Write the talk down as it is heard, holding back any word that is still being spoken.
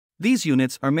These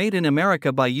units are made in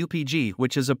America by UPG,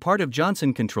 which is a part of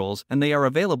Johnson Controls, and they are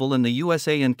available in the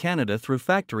USA and Canada through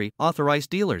factory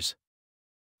authorized dealers.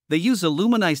 They use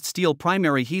aluminized steel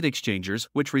primary heat exchangers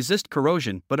which resist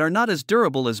corrosion but are not as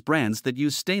durable as brands that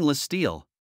use stainless steel.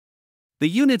 The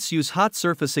units use hot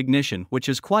surface ignition, which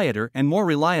is quieter and more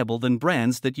reliable than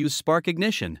brands that use spark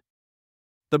ignition.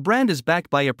 The brand is backed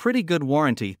by a pretty good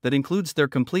warranty that includes their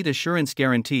complete assurance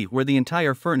guarantee, where the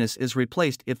entire furnace is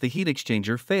replaced if the heat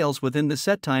exchanger fails within the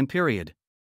set time period.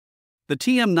 The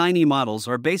TM9E models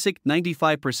are basic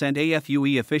 95%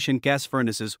 AFUE efficient gas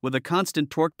furnaces with a constant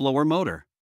torque blower motor.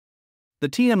 The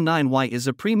TM9Y is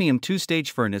a premium 2-stage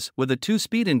furnace with a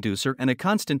 2-speed inducer and a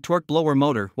constant torque blower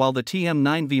motor, while the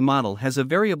TM9V model has a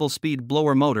variable speed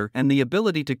blower motor and the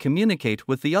ability to communicate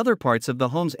with the other parts of the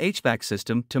home's HVAC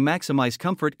system to maximize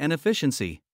comfort and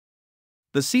efficiency.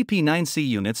 The CP9C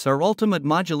units are ultimate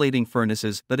modulating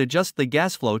furnaces that adjust the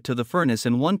gas flow to the furnace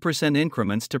in 1%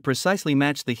 increments to precisely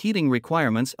match the heating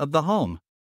requirements of the home.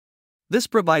 This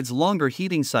provides longer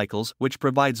heating cycles, which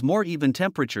provides more even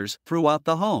temperatures throughout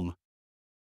the home.